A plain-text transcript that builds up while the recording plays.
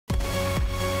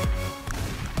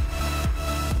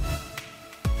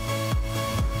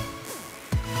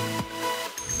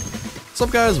What's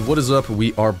up, guys? What is up?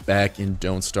 We are back in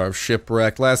Don't Starve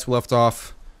Shipwrecked. Last we left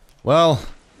off, well,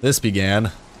 this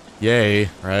began.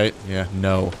 Yay, right? Yeah,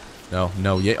 no,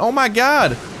 yay. Oh my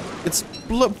god! It's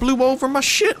blew over my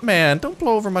shit, man. Don't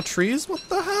blow over my trees. What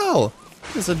the hell?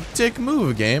 It's a dick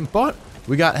move, game. But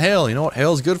we got hail. You know what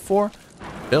hail's good for?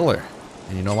 Filler.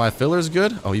 And you know why filler's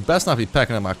good? Oh, you best not be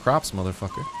pecking at my crops,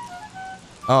 motherfucker.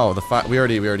 Oh, we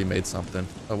already made something.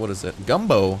 Oh, what is it?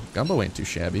 Gumbo. Gumbo ain't too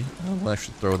shabby. I'll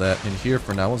actually throw that in here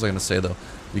for now. What was I gonna say though?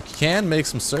 We can make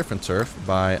some surf and turf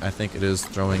by, I think it is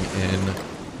throwing in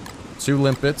 2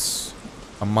 limpets,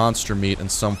 a monster meat, and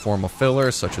some form of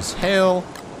filler, such as hail.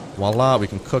 Voila, we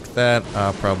can cook that.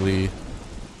 Probably,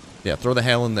 yeah, throw the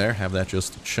hail in there. Have that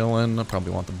just chilling.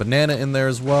 Probably want the banana in there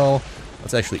as well.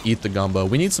 Let's actually eat the gumbo.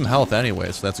 We need some health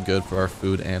anyway, so that's good for our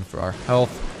food and for our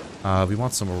health. We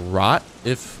want some rot,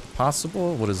 if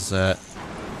possible. What is that?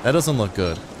 That doesn't look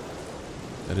good.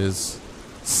 That is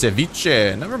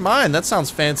ceviche. Never mind. That sounds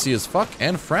fancy as fuck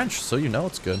and French, so you know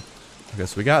it's good. Okay,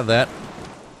 so we got that.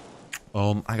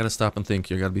 I gotta stop and think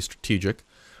here. Gotta be strategic.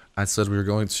 I said we were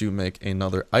going to make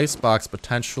another ice box,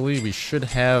 potentially. We should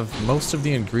have most of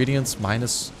the ingredients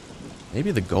minus maybe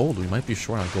the gold. We might be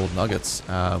short on gold nuggets.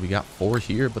 We got 4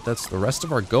 here, but that's the rest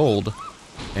of our gold.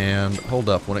 And hold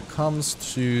up, when it comes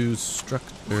to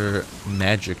structure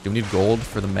magic, do we need gold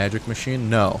for the magic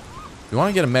machine? No. We want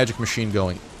to get a magic machine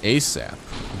going ASAP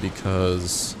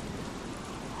because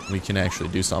we can actually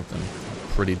do something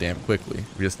pretty damn quickly.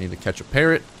 We just need to catch a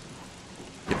parrot,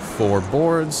 get 4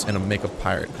 boards, and make a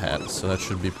pirate hat. So that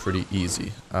should be pretty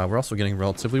easy. We're also getting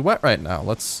relatively wet right now.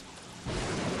 I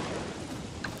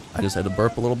just had to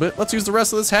burp a little bit. Let's use the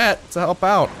rest of this hat to help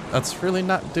out. That's really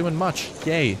not doing much.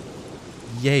 Yay.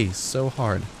 Yay, so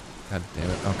hard. God damn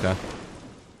it. Okay.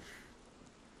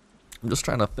 I'm just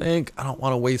trying to think. I don't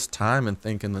want to waste time and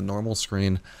think in the normal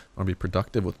screen. I want to be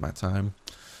productive with my time.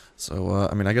 So,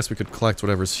 I mean, I guess we could collect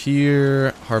whatever's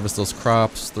here, harvest those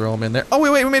crops, throw them in there. Oh,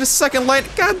 wait, we made a second light.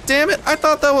 God damn it. I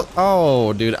thought that was...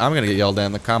 Oh, dude, I'm going to get yelled at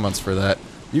in the comments for that.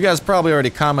 You guys probably already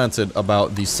commented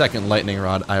about the second lightning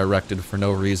rod I erected for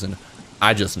no reason.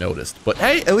 I just noticed. But,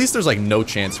 hey, at least there's, like, no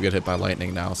chance we get hit by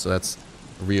lightning now, so that's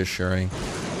reassuring.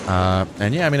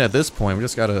 And yeah, I mean, at this point, we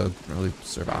just gotta really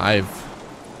survive.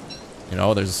 You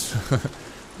know, there's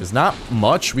there's not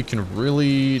much we can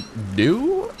really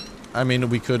do. I mean,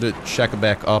 we could check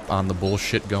back up on the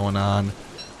bullshit going on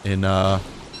in the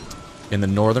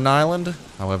northern island.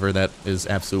 However, that is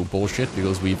absolute bullshit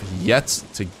because we've yet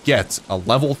to get a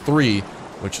level 3,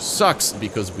 which sucks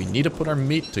because we need to put our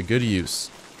meat to good use.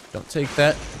 Don't take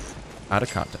that out of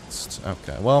context.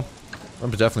 Okay, well, I'm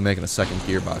definitely making a second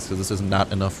gearbox because this is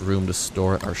not enough room to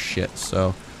store our shit.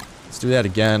 So let's do that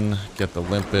again. Get the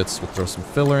limpets. We'll throw some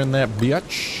filler in that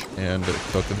bitch and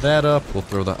cook that up. We'll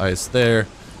throw the ice there.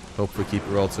 Hopefully keep it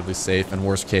relatively safe. And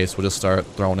worst case, we'll just start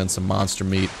throwing in some monster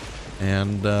meat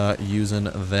and using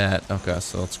that. Okay,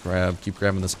 so let's keep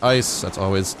grabbing this ice. That's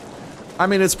always, I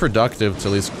mean, it's productive to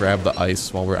at least grab the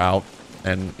ice while we're out.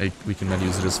 And we can then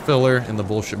use it as filler in the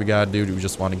bullshit we gotta do. We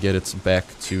just want to get it back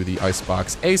to the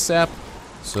icebox ASAP.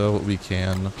 So we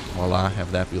can, voila,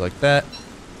 have that be like that.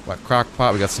 Got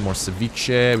Crockpot, we got some more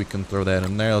ceviche. We can throw that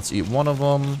in there. Let's eat one of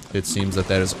them. It seems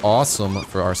that is awesome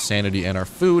for our sanity and our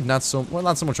food. Not so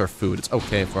much our food. It's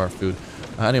okay for our food.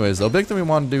 Anyways, the big thing we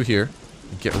want to do here,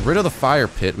 get rid of the fire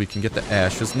pit. We can get the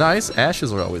ashes. Nice.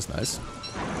 Ashes are always nice.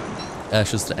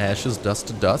 Ashes to ashes, dust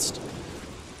to dust.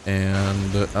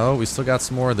 And, oh, we still got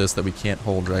some more of this that we can't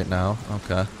hold right now.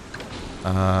 Okay.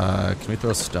 Can we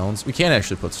throw stones? We can't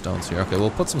actually put stones here. Okay,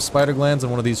 we'll put some spider glands in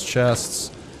one of these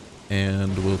chests.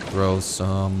 And we'll throw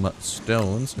some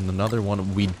stones in another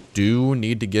one. We do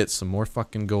need to get some more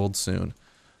fucking gold soon.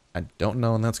 I don't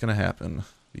know when that's going to happen.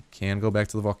 We can go back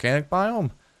to the volcanic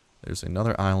biome. There's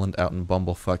another island out in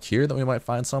Bumblefuck here that we might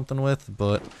find something with.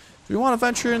 But do we want to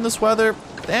venture in this weather?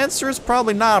 The answer is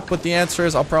probably not. But the answer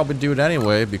is I'll probably do it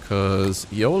anyway. Because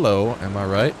YOLO, am I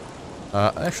right?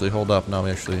 Actually, hold up. No,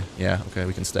 actually, yeah, okay,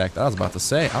 we can stack that. I was about to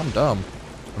say, I'm dumb.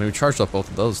 I mean, we charged up both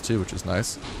of those, too, which is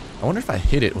nice. I wonder if I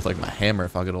hit it with, like, my hammer,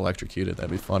 if I'll get electrocuted.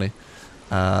 That'd be funny.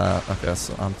 Okay,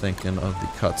 so I'm thinking of the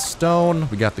cut stone.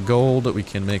 We got the gold. We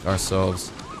can make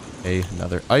ourselves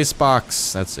another ice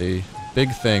box. That's a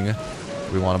big thing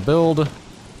we want to build.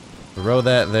 Throw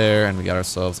that there, and we got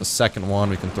ourselves a second one.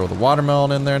 We can throw the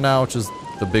watermelon in there now, which is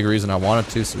the big reason I wanted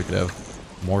to, so we could have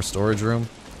more storage room.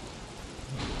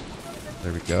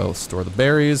 There we go. Store the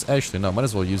berries. Actually, no. Might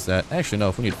as well use that. Actually, no.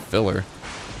 If we need filler,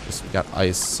 we got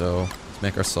ice. So let's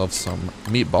make ourselves some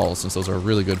meatballs since those are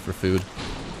really good for food.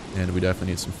 And we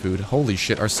definitely need some food. Holy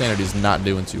shit. Our sanity's not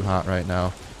doing too hot right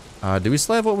now. Do we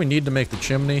still have what we need to make the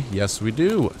chimney? Yes, we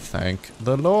do. Thank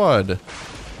the Lord.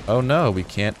 Oh no, we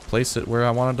can't place it where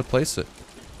I wanted to place it.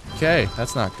 Okay,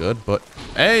 that's not good, but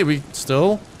hey, we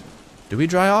still... Do we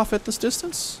dry off at this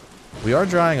distance? We are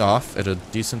drying off at a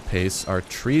decent pace. Our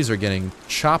trees are getting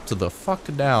chopped the fuck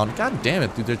down. God damn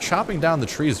it, dude, they're chopping down the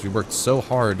trees. We worked so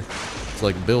hard to,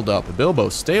 like, build up. Bilbo,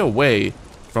 stay away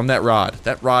from that rod.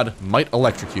 That rod might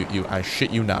electrocute you. I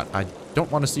shit you not. I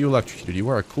don't want to see you electrocuted. You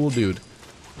are a cool dude.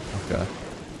 Okay,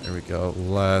 there we go.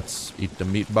 Let's eat the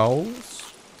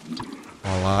meatballs.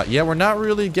 Voila. Yeah, we're not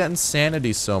really getting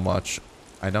sanity so much.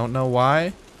 I don't know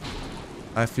why.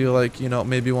 I feel like, you know,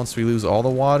 maybe once we lose all the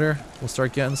water, we'll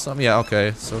start getting some. Yeah,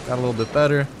 okay, so it got a little bit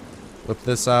better. Whip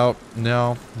this out.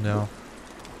 No, no.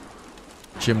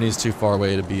 Chimney's too far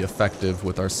away to be effective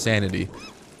with our sanity.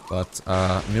 But,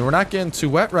 I mean, we're not getting too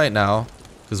wet right now,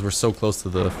 because we're so close to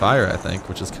the fire, I think,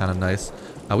 which is kind of nice.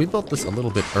 We built this a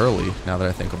little bit early, now that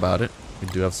I think about it. We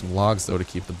do have some logs, though, to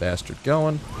keep the bastard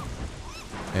going.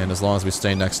 And as long as we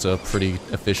stay next to a pretty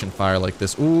efficient fire like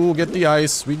this... Ooh, get the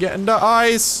ice! We get into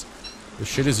ice! This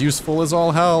shit is useful as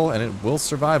all hell, and it will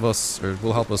survive us, or it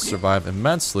will help us survive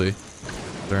immensely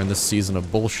during this season of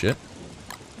bullshit.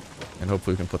 And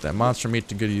hopefully we can put that monster meat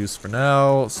to good use for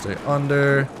now. Stay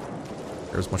under.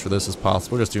 Get as much of this as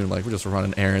possible. We're just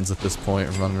running errands at this point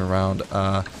and running around.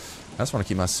 I just want to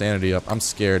keep my sanity up. I'm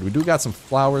scared. We do got some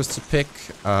flowers to pick.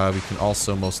 We can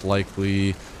also most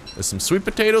likely... There's some sweet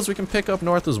potatoes we can pick up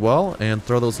north as well and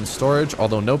throw those in storage,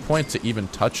 although no point to even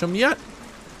touch them yet.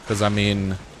 Because, I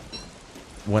mean,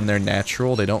 when they're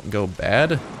natural, they don't go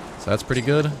bad. So that's pretty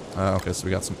good. Okay, so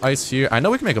we got some ice here. I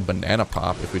know we can make a banana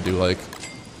pop if we do, like,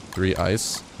 3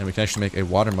 ice. And we can actually make a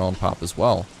watermelon pop as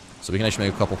well. So we can actually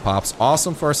make a couple pops.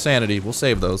 Awesome for our sanity. We'll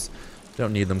save those.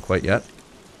 Don't need them quite yet.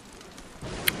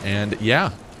 And,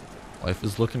 yeah. Life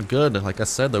is looking good. Like I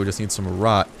said, though, we just need some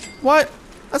rot. What?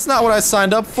 That's not what I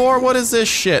signed up for. What is this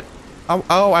shit?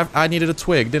 Oh, I needed a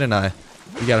twig, didn't I?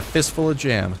 We got a fistful of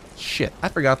jam. Shit, I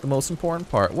forgot the most important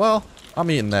part. Well,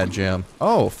 I'm eating that jam.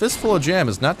 Oh, fistful of jam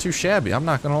is not too shabby. I'm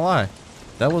not gonna lie.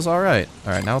 That was alright.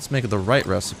 Alright, now let's make the right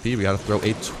recipe. We gotta throw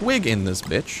a twig in this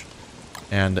bitch.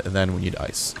 And then we need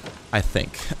ice. I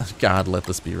think. God, let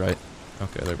this be right.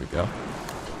 Okay, there we go.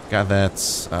 Got that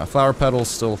flower petals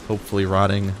still hopefully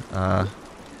rotting. I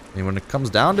mean, when it comes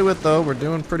down to it, though, we're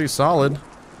doing pretty solid.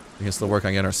 We can still work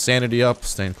on getting our sanity up,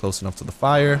 staying close enough to the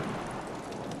fire.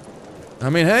 I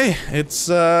mean, hey,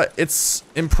 it's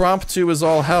impromptu as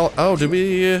all hell. Oh, did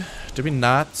we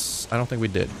not? I don't think we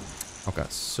did. Okay,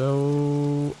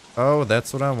 so... Oh,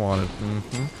 that's what I wanted.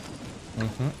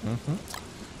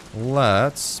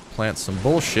 Let's plant some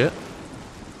bullshit.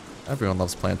 Everyone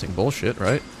loves planting bullshit,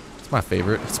 right? It's my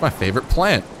favorite. It's my favorite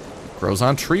plant. It grows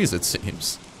on trees, it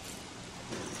seems.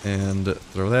 And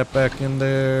throw that back in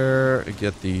there.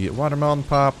 Get the watermelon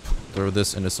pop. Throw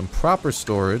this into some proper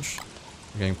storage.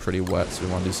 We're getting pretty wet, so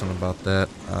we want to do something about that.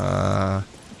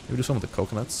 Maybe do something with the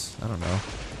coconuts. I don't know.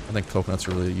 I think coconuts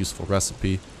are really a useful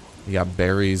recipe. We got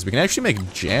berries. We can actually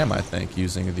make jam, I think,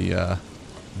 using the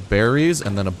berries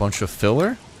and then a bunch of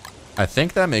filler. I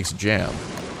think that makes jam,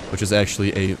 which is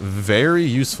actually a very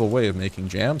useful way of making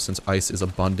jam since ice is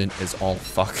abundant as all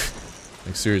fuck.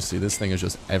 Like, seriously, this thing is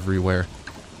just everywhere.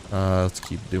 Let's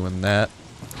keep doing that.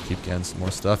 Keep getting some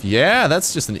more stuff. Yeah,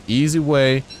 that's just an easy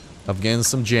way of getting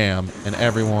some jam, and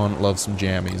everyone loves some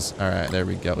jammies. Alright, there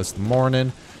we go. It's the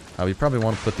morning. We probably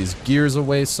want to put these gears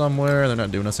away somewhere. They're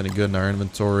not doing us any good in our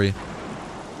inventory.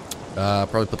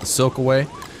 Probably put the silk away.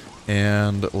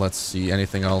 And let's see,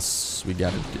 anything else we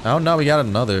got to do? Oh, no, we got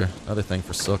another thing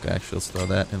for silk, actually. Let's throw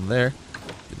that in there.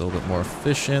 Be a little bit more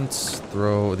efficient.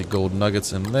 Throw the gold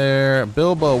nuggets in there.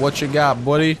 Bilbo, what you got,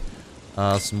 buddy?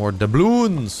 Some more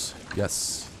doubloons.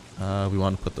 Yes. We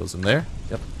want to put those in there.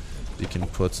 Yep. We can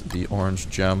put the orange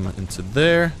gem into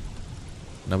there.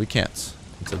 No, we can't.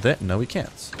 Into that? No, we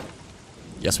can't.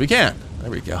 Yes, we can. There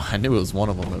we go. I knew it was one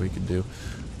of them that we could do.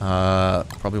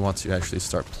 Probably want to actually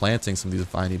start planting some of these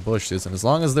viney bushes. And as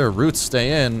long as their roots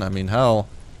stay in, I mean, hell,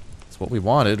 it's what we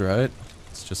wanted, right?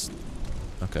 It's just...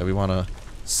 Okay, we want to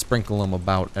sprinkle them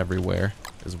about everywhere.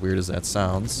 As weird as that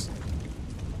sounds.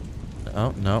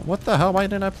 Oh, no. What the hell? Why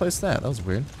didn't I place that? That was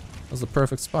weird. That was the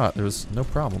perfect spot. There was no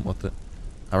problem with it.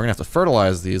 We're going to have to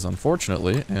fertilize these,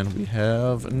 unfortunately. And we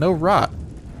have no rot.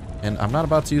 And I'm not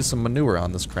about to use some manure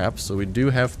on this crap. So we do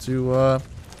have to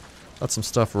let some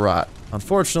stuff rot.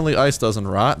 Unfortunately, ice doesn't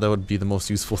rot. That would be the most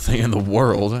useful thing in the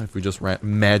world. If we just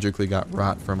magically got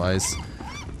rot from ice.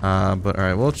 But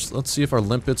alright, well, let's see if our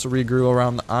limpets regrew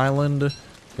around the island.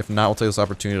 If not, we'll take this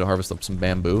opportunity to harvest up some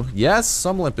bamboo. Yes,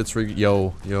 some limpets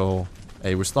Yo.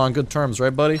 Hey, we're still on good terms,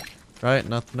 right, buddy? Right?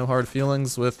 No hard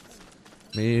feelings with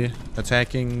Me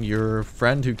attacking your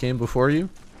friend who came before you?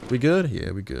 We good?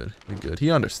 Yeah, we good. We good. He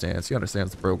understands. He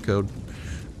understands the bro code.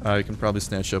 You can probably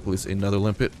snatch up at least another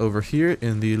limpet over here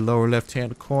in the lower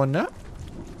left-hand corner.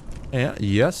 And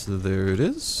yes, there it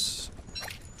is.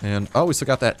 And oh, we still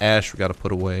got that ash we got to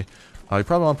put away. You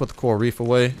probably want to put the coral reef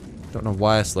away. Don't know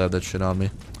why I still have that shit on me.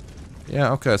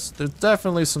 Yeah, okay. So there's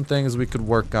definitely some things we could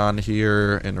work on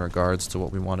here in regards to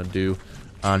what we want to do.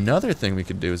 Another thing we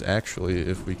could do is actually,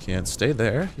 if we can stay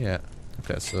there. Yeah.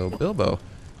 Okay, so Bilbo.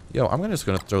 Yo, I'm just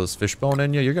gonna throw this fishbone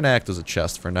in you. You're gonna act as a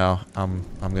chest for now. I'm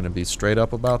gonna be straight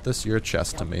up about this. You're a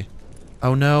chest to me.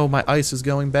 Oh no, my ice is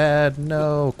going bad.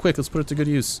 No. Quick, let's put it to good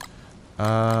use.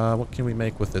 What can we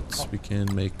make with it? We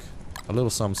can make a little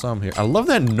some here. I love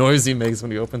that noise he makes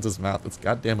when he opens his mouth. It's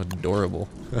goddamn adorable.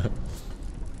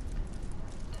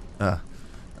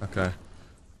 Okay.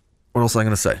 What else am I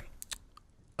gonna say?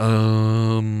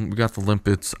 We got the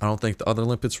limpets. I don't think the other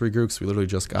limpets regrew because we literally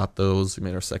just got those. We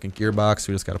made our second gearbox.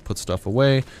 We just got to put stuff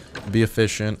away. Be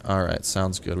efficient. Alright,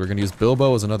 sounds good. We're going to use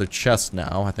Bilbo as another chest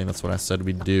now. I think that's what I said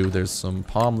we'd do. There's some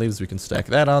palm leaves we can stack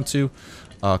that onto.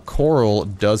 Coral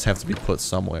does have to be put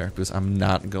somewhere because I'm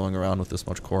not going around with this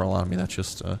much coral on me. That's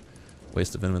just a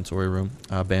waste of inventory room.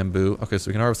 Bamboo. Okay, so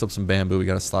we can harvest up some bamboo. We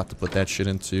got a slot to put that shit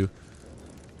into.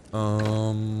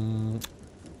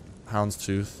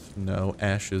 Houndstooth, no.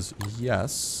 Ashes,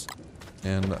 yes.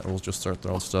 And we'll just start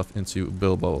throwing stuff into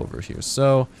Bilbo over here.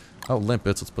 So, oh,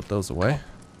 limpets, let's put those away.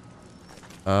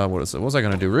 What is it? What was I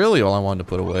gonna do? Really, all I wanted to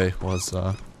put away was,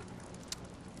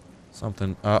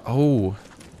 something. Oh,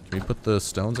 can we put the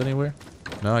stones anywhere?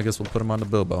 No, I guess we'll put them onto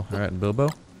Bilbo. Alright, Bilbo.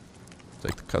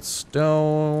 Take the cut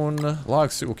stone.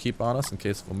 Log suit we'll keep on us in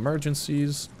case of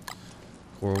emergencies.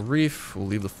 Coral reef, we'll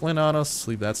leave the flint on us,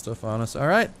 leave that stuff on us.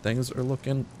 Alright, things are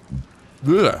looking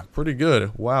pretty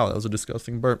good. Wow, that was a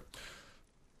disgusting burp.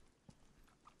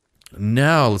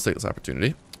 Now, let's take this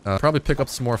opportunity. Probably pick up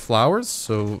some more flowers,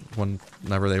 so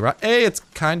whenever they rot. Hey, it's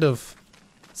kind of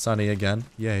sunny again.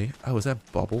 Yay. Oh, is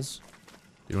that bubbles?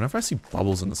 Dude, whenever I see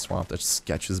bubbles in the swamp, that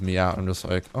sketches me out. I'm just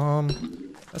like,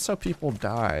 that's how people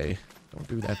die. Don't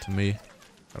do that to me.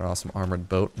 Got an awesome armored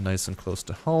boat, nice and close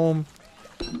to home.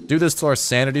 Do this till our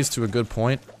sanity's to a good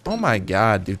point. Oh my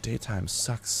god, dude, daytime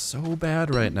sucks so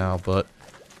bad right now, but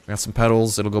we got some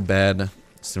petals, it'll go bad as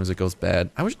soon as it goes bad.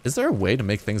 Is there a way to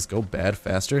make things go bad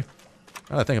faster?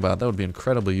 Now that I think about it, that would be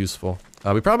incredibly useful.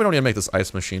 We probably don't need to make this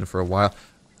ice machine for a while.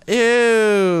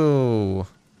 Ew!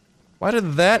 Why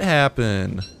did that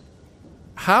happen?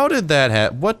 How did that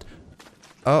happen? What?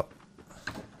 Oh.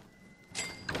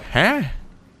 Huh?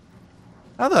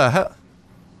 How the hell?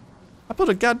 I put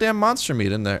a goddamn monster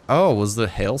meat in there. Oh, was the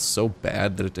hail so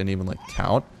bad that it didn't even, like,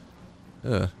 count?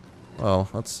 Well,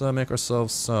 let's make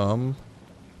ourselves some.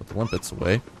 Put the limpets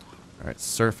away. Alright,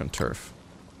 surf and turf.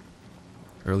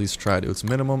 Or at least try to. It's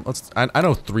minimum. I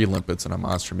know 3 limpets and a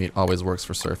monster meat always works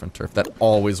for surf and turf. That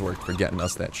always worked for getting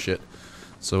us that shit.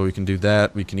 So we can do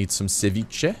that. We can eat some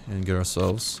ceviche and get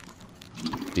ourselves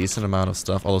a decent amount of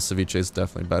stuff. Although ceviche is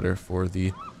definitely better for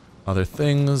the other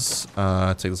things.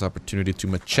 Take this opportunity to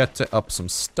machete up some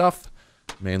stuff.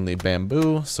 Mainly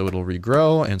bamboo, so it'll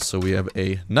regrow. And so we have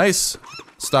a nice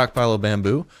stockpile of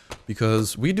bamboo.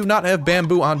 Because we do not have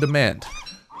bamboo on demand.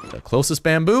 The closest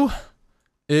bamboo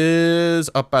is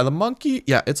up by the monkey.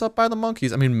 Yeah, it's up by the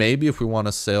monkeys. I mean, maybe if we want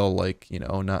to sail, like, you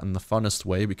know, not in the funnest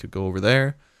way, we could go over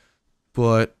there.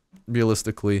 But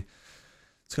realistically,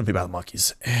 it's gonna be by the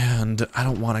monkeys. And I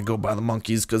don't want to go by the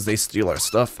monkeys because they steal our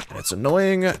stuff. And it's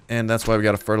annoying. And that's why we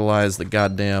gotta fertilize the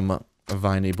goddamn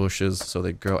viney bushes so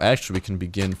they grow. Actually, we can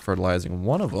begin fertilizing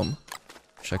one of them.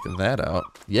 Check that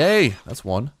out. Yay! That's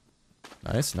one.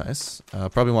 Nice, nice.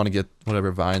 Probably want to get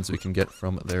whatever vines we can get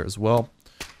from there as well.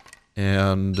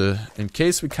 And in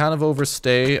case we kind of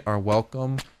overstay our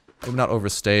welcome, maybe not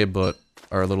overstay, but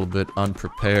are a little bit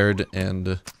unprepared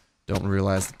and don't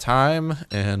realize the time,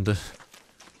 and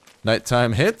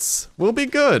nighttime hits, we'll be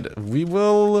good. We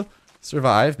will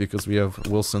survive because we have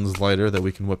Wilson's lighter that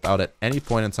we can whip out at any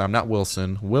point in time. Not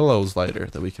Wilson, Willow's lighter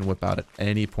that we can whip out at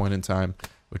any point in time,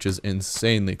 which is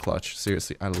insanely clutch.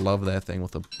 Seriously, I love that thing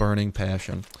with a burning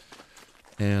passion.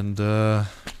 And,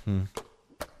 probably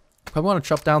want to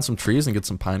chop down some trees and get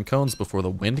some pine cones before the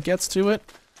wind gets to it.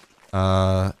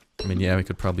 I mean, yeah, we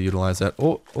could probably utilize that.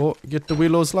 Oh, get the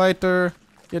Willow's lighter.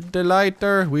 Get the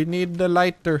lighter. We need the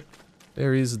lighter.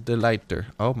 There is the lighter.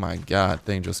 Oh my god,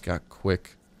 thing just got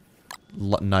quick.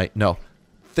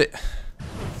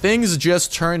 Things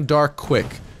just turned dark quick.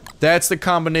 That's the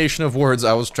combination of words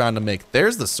I was trying to make.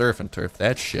 There's the surf and turf.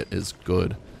 That shit is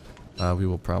good. We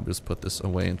will probably just put this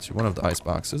away into one of the ice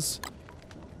boxes.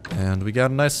 And we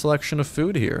got a nice selection of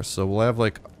food here. So we'll have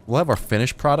like we'll have our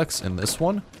finished products in this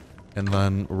one, and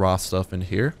then raw stuff in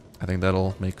here. I think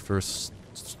that'll make for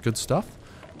good stuff.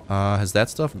 Has that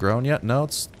stuff grown yet? No,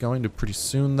 it's going to pretty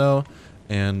soon though.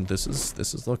 And this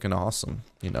is looking awesome.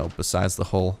 You know, besides the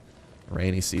whole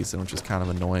rainy season, which is kind of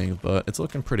annoying, but it's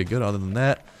looking pretty good. Other than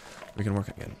that, we can work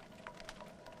again.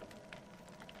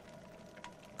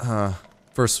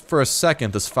 For a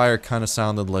second, this fire kind of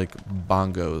sounded like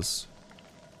bongos.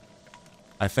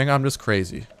 I think I'm just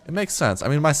crazy. It makes sense. I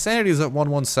mean, my sanity is at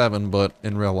 117, but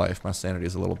in real life, my sanity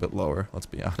is a little bit lower. Let's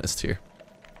be honest here.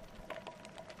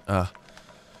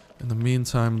 In the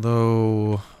meantime,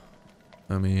 though,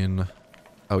 I mean,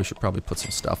 we should probably put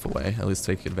some stuff away. At least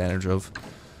take advantage of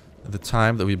the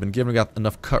time that we've been given. We got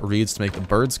enough cut reeds to make the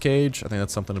bird's cage. I think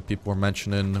that's something that people were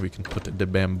mentioning. We can put the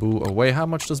bamboo away. How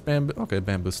much does bamboo? Okay,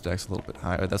 bamboo stacks a little bit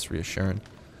higher. That's reassuring.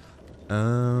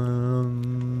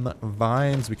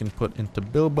 Vines we can put into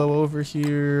Bilbo over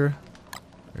here.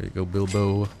 There you go,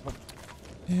 Bilbo.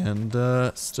 And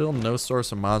still no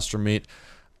source of monster meat.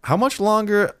 How much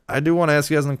longer? I do want to ask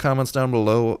you guys in the comments down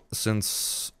below,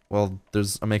 since, well,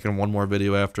 I'm making one more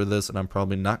video after this, and I'm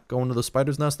probably not going to the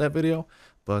spider's nest that video.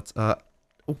 But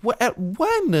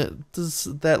when does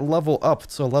that level up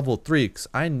to level 3? Because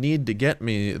I need to get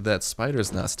me that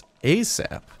spider's nest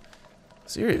ASAP.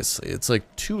 Seriously, it's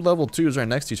like 2 level 2s right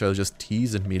next to each other just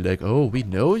teasing me like, oh, we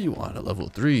know you want a level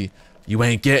 3. You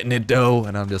ain't getting it, though.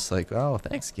 And I'm just like, oh,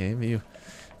 thanks, game. You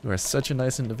are such a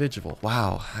nice individual.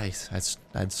 Wow,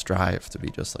 I'd strive to be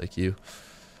just like you.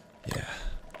 Yeah,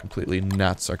 completely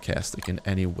not sarcastic in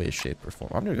any way, shape, or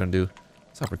form. I'm going to do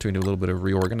this opportunity a little bit of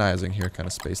reorganizing here, kind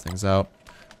of space things out.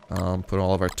 Put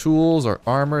all of our tools, our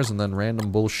armors, and then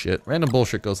random bullshit. Random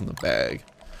bullshit goes in the bag.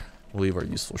 We'll leave our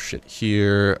useful shit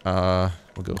here.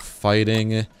 We'll go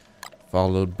fighting,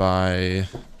 followed by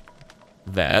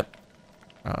that,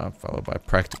 followed by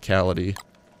practicality.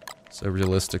 So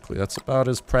realistically, that's about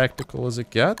as practical as it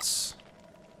gets.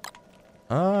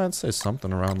 I'd say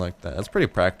something around like that. That's pretty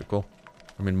practical.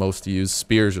 I mean, most use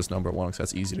spears just number 1 because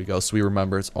that's easy to go. So we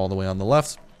remember it's all the way on the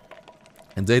left.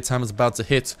 And daytime is about to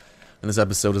hit, and this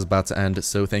episode is about to end.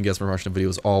 So thank you guys for watching the video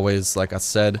as always. Like I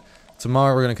said,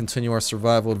 tomorrow we're going to continue our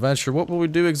survival adventure. What will we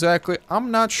do exactly?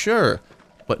 I'm not sure.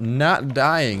 But not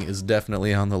dying is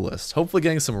definitely on the list. Hopefully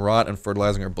getting some rot and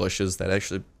fertilizing our bushes. That'd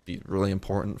actually be really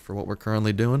important for what we're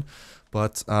currently doing.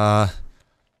 But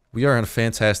we are in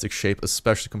fantastic shape,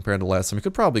 especially compared to last time. We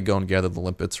could probably go and gather the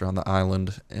limpets around the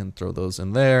island and throw those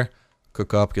in there.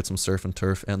 Cook up, get some surf and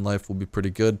turf, and life will be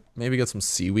pretty good. Maybe get some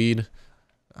seaweed.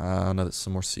 I know that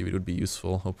some more seaweed would be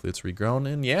useful. Hopefully it's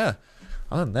regrown. And yeah,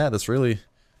 other than that, it's really,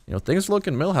 you know, things are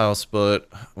looking Millhouse, but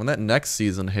when that next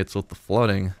season hits with the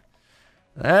flooding,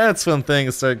 that's when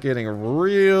things start getting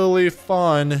really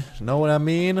fun. Know what I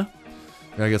mean?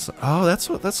 I guess. Oh,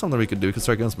 that's something we could do. We could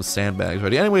start getting some sandbags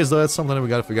ready. Anyways, though, that's something that we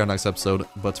got to figure out next episode.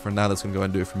 But for now, that's gonna go ahead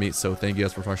and do it for me. So thank you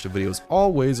guys for watching the video as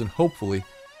always, and hopefully,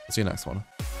 I'll see you next one.